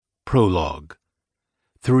Prologue.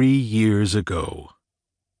 3 years ago.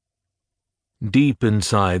 Deep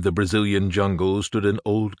inside the Brazilian jungle stood an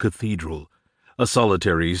old cathedral, a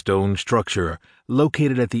solitary stone structure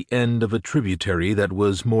located at the end of a tributary that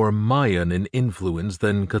was more Mayan in influence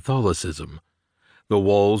than Catholicism. The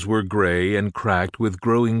walls were gray and cracked with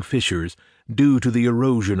growing fissures due to the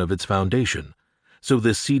erosion of its foundation, so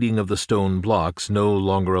the seating of the stone blocks no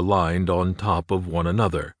longer aligned on top of one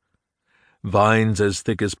another. Vines as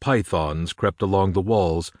thick as pythons crept along the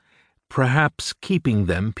walls, perhaps keeping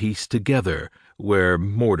them pieced together where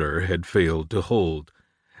mortar had failed to hold,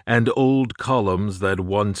 and old columns that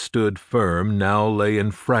once stood firm now lay in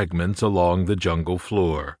fragments along the jungle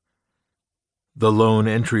floor. The lone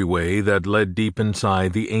entryway that led deep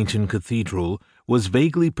inside the ancient cathedral was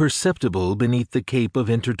vaguely perceptible beneath the cape of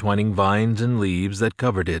intertwining vines and leaves that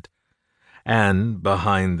covered it, and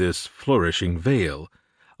behind this flourishing veil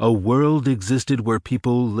a world existed where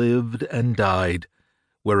people lived and died,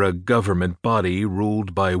 where a government body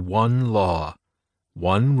ruled by one law,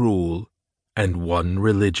 one rule, and one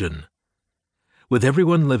religion, with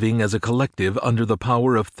everyone living as a collective under the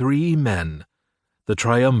power of 3 men, the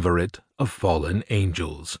triumvirate of fallen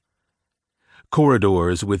angels.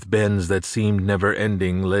 Corridors with bends that seemed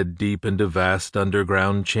never-ending led deep into vast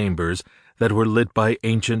underground chambers that were lit by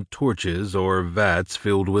ancient torches or vats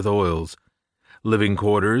filled with oils. Living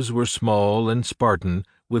quarters were small and Spartan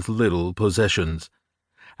with little possessions,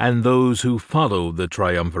 and those who followed the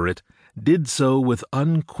triumvirate did so with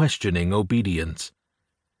unquestioning obedience.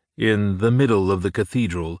 In the middle of the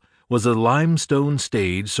cathedral was a limestone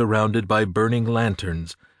stage surrounded by burning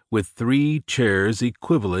lanterns, with 3 chairs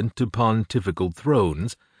equivalent to pontifical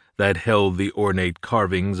thrones that held the ornate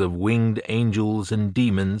carvings of winged angels and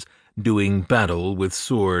demons doing battle with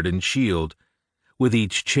sword and shield, with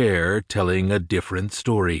each chair telling a different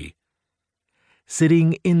story.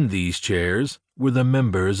 Sitting in these chairs were the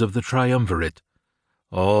members of the triumvirate,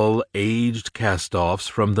 all aged cast-offs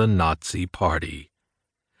from the Nazi Party.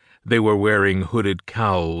 They were wearing hooded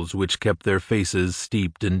cowls which kept their faces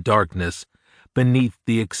steeped in darkness beneath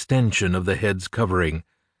the extension of the head's covering,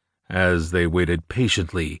 as they waited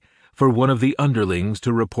patiently for one of the underlings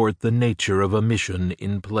to report the nature of a mission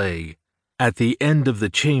in play. At the end of the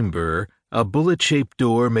chamber, a bullet-shaped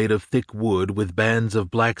door made of thick wood with bands of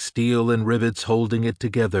black steel and rivets holding it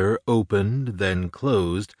together opened, then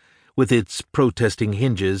closed, with its protesting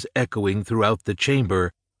hinges echoing throughout the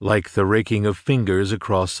chamber like the raking of fingers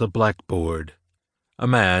across a blackboard. A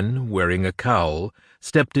man, wearing a cowl,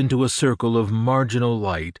 stepped into a circle of marginal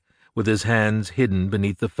light, with his hands hidden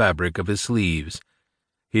beneath the fabric of his sleeves.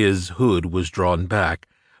 His hood was drawn back,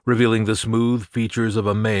 revealing the smooth features of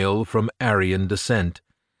a male from Aryan descent.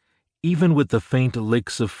 Even with the faint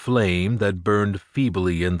licks of flame that burned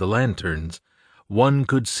feebly in the lanterns, one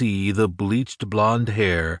could see the bleached blonde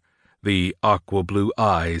hair, the aqua-blue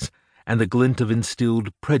eyes, and the glint of instilled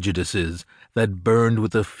prejudices that burned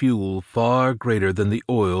with a fuel far greater than the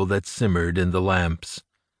oil that simmered in the lamps.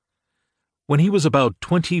 When he was about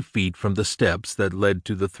 20 feet from the steps that led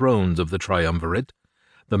to the thrones of the triumvirate,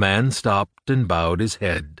 the man stopped and bowed his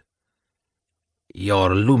head.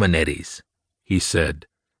 "Your luminaries," he said.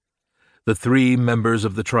 The 3 members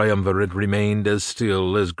of the triumvirate remained as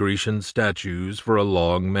still as Grecian statues for a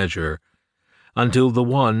long measure, until the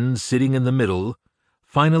one sitting in the middle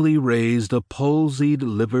finally raised a palsied,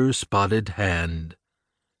 liver-spotted hand.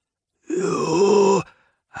 "You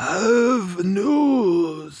have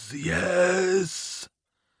news, yes?"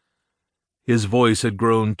 His voice had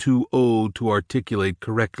grown too old to articulate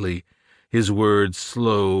correctly, his words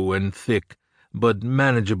slow and thick, but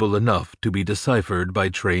manageable enough to be deciphered by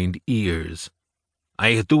trained ears.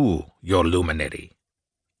 "I do, your luminary,"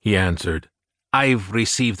 he answered. "I've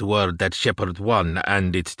received word that Shepherd One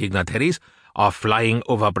and its dignitaries are flying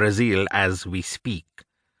over Brazil as we speak.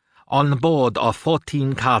 On board are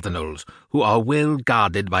 14 cardinals who are well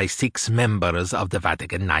guarded by 6 members of the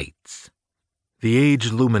Vatican Knights." The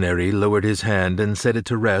aged luminary lowered his hand and set it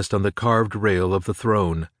to rest on the carved rail of the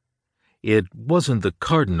throne. It wasn't the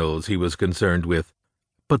cardinals he was concerned with,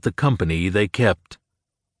 but the company they kept.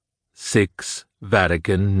 6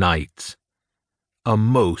 Vatican Knights. A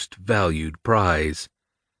most valued prize.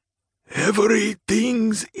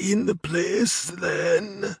 "Everything's in the place,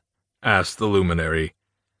 then?" asked the luminary.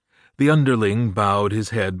 The underling bowed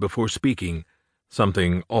his head before speaking,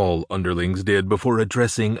 something all underlings did before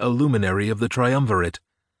addressing a luminary of the triumvirate.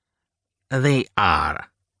 "They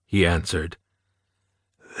are," he answered.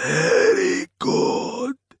 "Very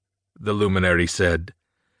good," the luminary said.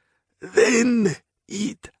 "Then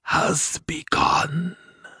it has begun."